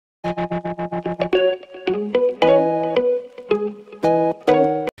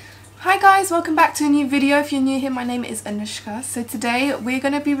welcome back to a new video. If you're new here, my name is Anushka. So today we're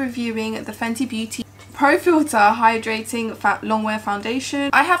going to be reviewing the Fenty Beauty Pro Filt'R Hydrating Longwear Foundation.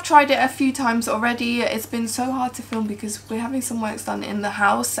 I have tried it a few times already. It's been so hard to film because we're having some work done in the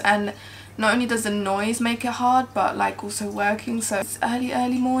house, and not only does the noise make it hard, but like also working. So it's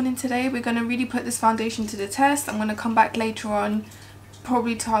early morning today. We're going to really put this foundation to the test. I'm going to come back later on,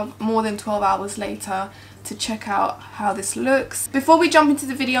 probably more than 12 hours later, to check out how this looks. Before we jump into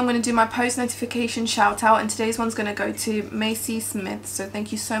the video, I'm going to do my post notification shout out, and today's one's going to go to Macy Smith. So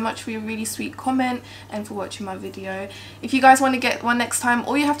thank you so much for your really sweet comment and for watching my video. If you guys want to get one next time,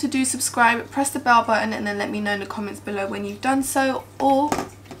 all you have to do is subscribe, press the bell button, and then let me know in the comments below when you've done so, or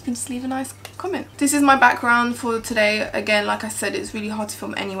you can just leave a nice comment. This is my background for today. Again, like I said, it's really hard to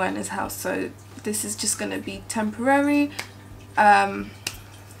film anywhere in this house, so this is just going to be temporary.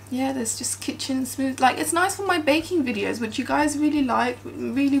 Yeah, there's just kitchen smooth. Like, it's nice for my baking videos, which you guys really like. It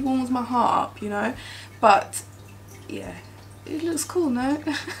really warms my heart up, you know. But yeah, it looks cool, no?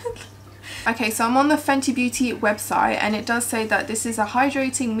 Okay, so I'm on the Fenty Beauty website, and it does say that this is a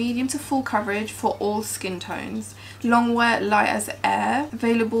hydrating medium to full coverage for all skin tones. Long wear, light as air,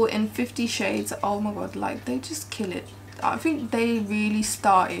 available in 50 shades. Oh my god, like, they just kill it. I think they really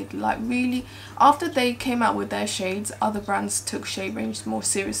started, like, really, after they came out with their shades, other brands took shade range more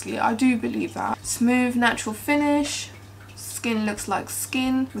seriously. I do believe that. Smooth, natural finish. Skin looks like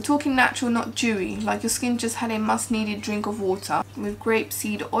skin. We're talking natural, not dewy. Like, your skin just had a must-needed drink of water. With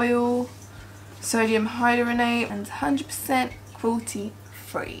grapeseed oil, sodium hyaluronate, and 100% cruelty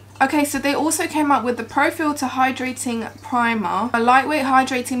free. Okay, so they also came out with the Pro Filt'R Hydrating Primer, a lightweight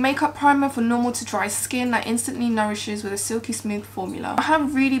hydrating makeup primer for normal to dry skin that instantly nourishes with a silky smooth formula. I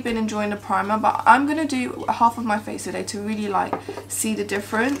have really been enjoying the primer, but I'm gonna do half of my face today to really like see the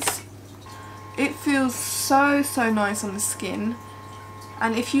difference. It feels so nice on the skin,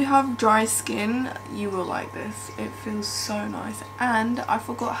 and if you have dry skin, you will like this. It feels so nice, and I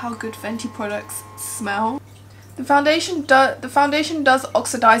forgot how good Fenty products smell. The foundation does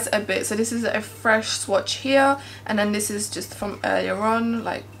oxidize a bit, so this is a fresh swatch here, and then this is just from earlier on,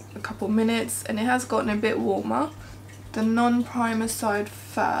 like a couple minutes, and it has gotten a bit warmer. The non-primer side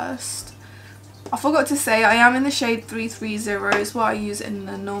first. I forgot to say, I am in the shade 330, is what I use in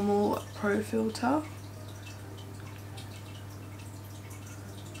the normal Pro Filt'R.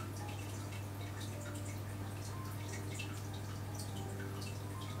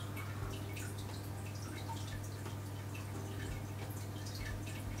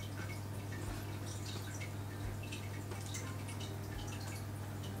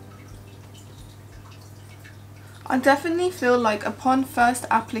 I definitely feel like upon first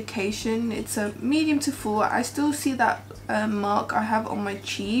application, it's a medium to full. I still see that mark I have on my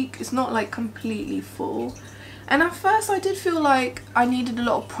cheek. It's not like completely full. And at first I did feel like I needed a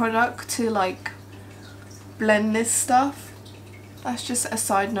lot of product to like blend this stuff. That's just a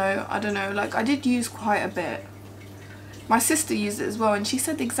side note. I don't know, like I did use quite a bit. My sister used it as well, and she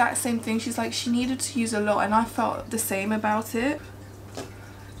said the exact same thing. She's like, she needed to use a lot, and I felt the same about it.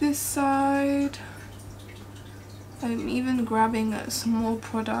 This side, I'm even grabbing some more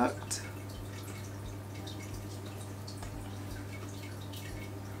product.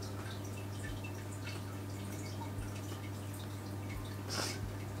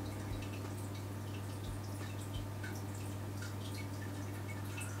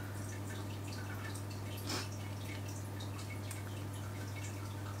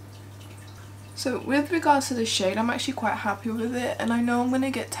 So with regards to the shade, I'm actually quite happy with it, and I know I'm gonna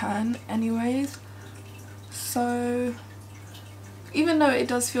get tan anyways. So even though it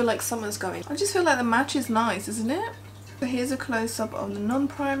does feel like summer's going, I just feel like the match is nice, isn't it? So here's a close-up on the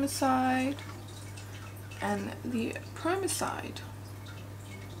non-primer side and the primer side.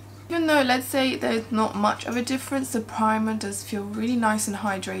 Even though, let's say, there's not much of a difference, the primer does feel really nice and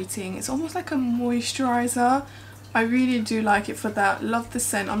hydrating. It's almost like a moisturizer. I really do like it for that. Love the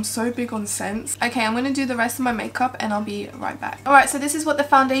scent. I'm so big on scents. Okay, I'm going to do the rest of my makeup and I'll be right back. Alright, so this is what the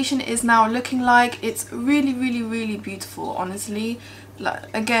foundation is now looking like. It's really beautiful, honestly.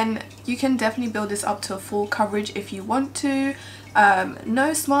 Like, again, you can definitely build this up to a full coverage if you want to.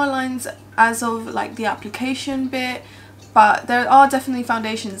 No smile lines as of like the application bit, but there are definitely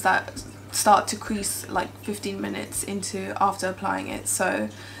foundations that start to crease like 15 minutes into after applying it. So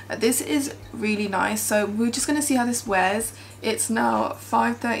this is really nice. So we're just going to see how this wears. It's now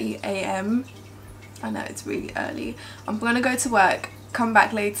 5:30 AM. I know it's really early. I'm going to go to work, come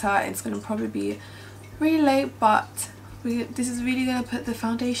back later. It's going to probably be really late, but this is really going to put the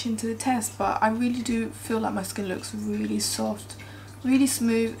foundation to the test. But I really do feel like my skin looks really soft, really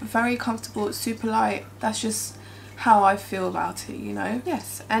smooth, very comfortable, super light. That's just how I feel about it, you know.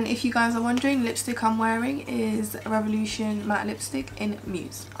 Yes, and if you guys are wondering, lipstick I'm wearing is Revolution matte lipstick in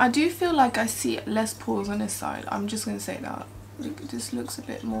Muse. I do feel like I see less pores on this side. I'm just gonna say that. This looks a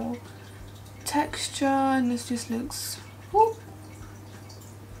bit more texture, and this just looks, whoop.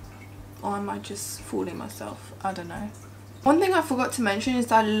 Or am I just fooling myself? I don't know. One thing I forgot to mention is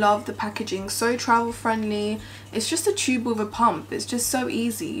that I love the packaging. So travel friendly. It's just a tube with a pump. It's just so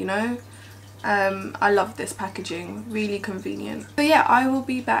easy, you know. I love this packaging, really convenient. So yeah, I will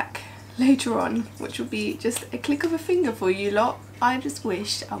be back later on, which will be just a click of a finger for you lot. I just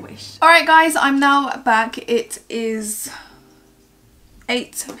wish, I wish. Alright guys, I'm now back. It is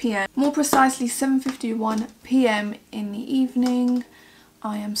 8 p.m. More precisely 7:51 p.m. in the evening.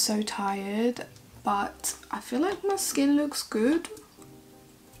 I am so tired, but I feel like my skin looks good.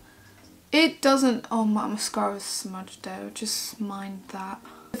 It doesn't, oh, my mascara is smudged there, just mind that.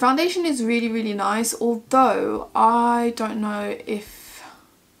 The foundation is really nice, although I don't know if,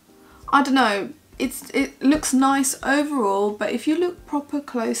 I don't know, it looks nice overall, but if you look proper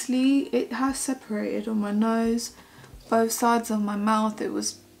closely, it has separated on my nose, both sides of my mouth.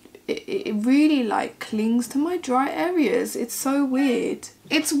 It really like clings to my dry areas. It's so weird.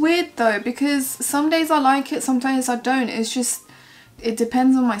 It's weird though, because some days I like it, sometimes I don't. It's just, it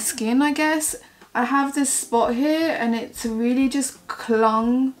depends on my skin, I guess. I have this spot here and it's really just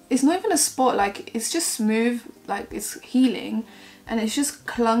clung. It's not even a spot, like it's just smooth, like it's healing, and it's just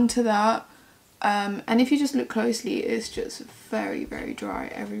clung to that. And if you just look closely, it's just very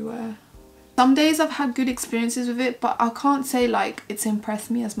dry everywhere. Some days I've had good experiences with it, but I can't say like it's impressed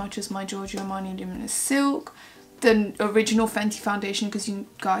me as much as my Giorgio Armani Luminous Silk, the original Fenty foundation, because you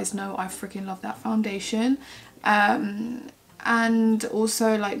guys know I freaking love that foundation. And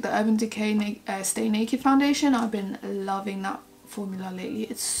also like the Urban Decay Stay Naked foundation. I've been loving that formula lately.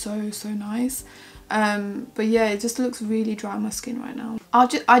 It's so nice. But yeah, it just looks really dry on my skin right now.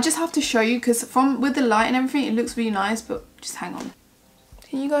 I just have to show you, because with the light and everything it looks really nice, but just hang on.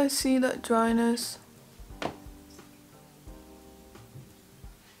 Can you guys see that dryness?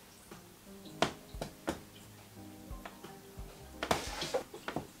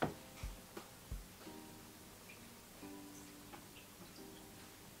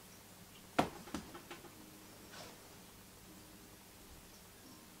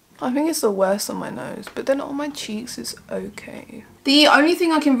 I think it's the worst on my nose, but then on my cheeks it's okay. The only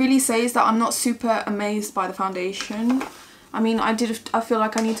thing I can really say is that I'm not super amazed by the foundation. I mean, I feel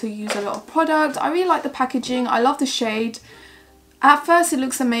like I need to use a lot of product. I really like the packaging. I love the shade. At first it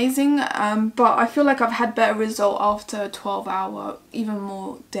looks amazing, but I feel like I've had better result after a 12-hour, even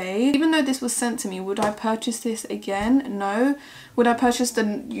more day. Even though this was sent to me, would I purchase this again? No. Would I purchase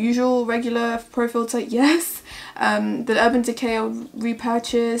the usual regular Pro Filter? Yes. The Urban Decay I'll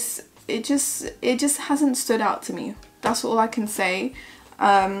repurchase. It just hasn't stood out to me. That's all I can say.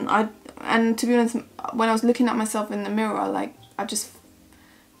 And to be honest, when I was looking at myself in the mirror, like I just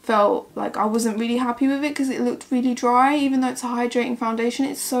felt like I wasn't really happy with it because it looked really dry, even though it's a hydrating foundation.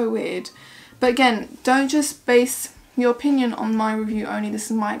 It's so weird. But again, don't just base your opinion on my review only. This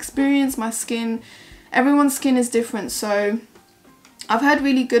is my experience, my skin. Everyone's skin is different, so I've heard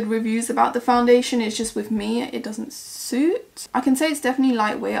really good reviews about the foundation. It's just with me, it doesn't suit. I can say it's definitely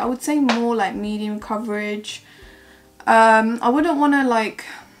lightweight. I would say more like medium coverage. I wouldn't want to like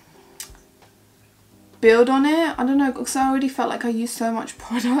build on it, I don't know, because I already felt like I used so much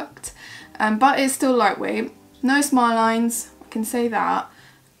product. But it's still lightweight. No smile lines, I can say that.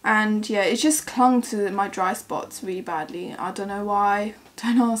 And yeah, it just clung to my dry spots really badly. I don't know why,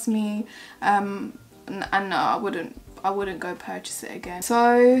 don't ask me. And no, I wouldn't go purchase it again.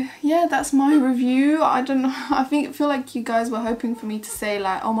 So yeah, that's my review. I don't know, I feel like you guys were hoping for me to say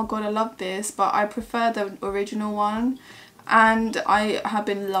like, oh my god, I love this, but I prefer the original one. And I have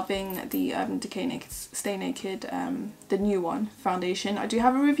been loving the Urban Decay Stay Naked, the new one, foundation. I do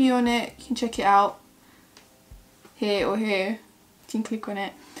have a review on it. You can check it out here or here. You can click on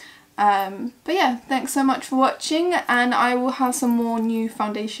it. But yeah, thanks so much for watching, and I will have some more new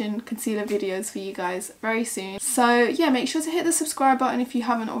foundation concealer videos for you guys very soon. So yeah, make sure to hit the subscribe button if you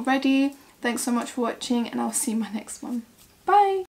haven't already. Thanks so much for watching, and I'll see you in my next one. Bye!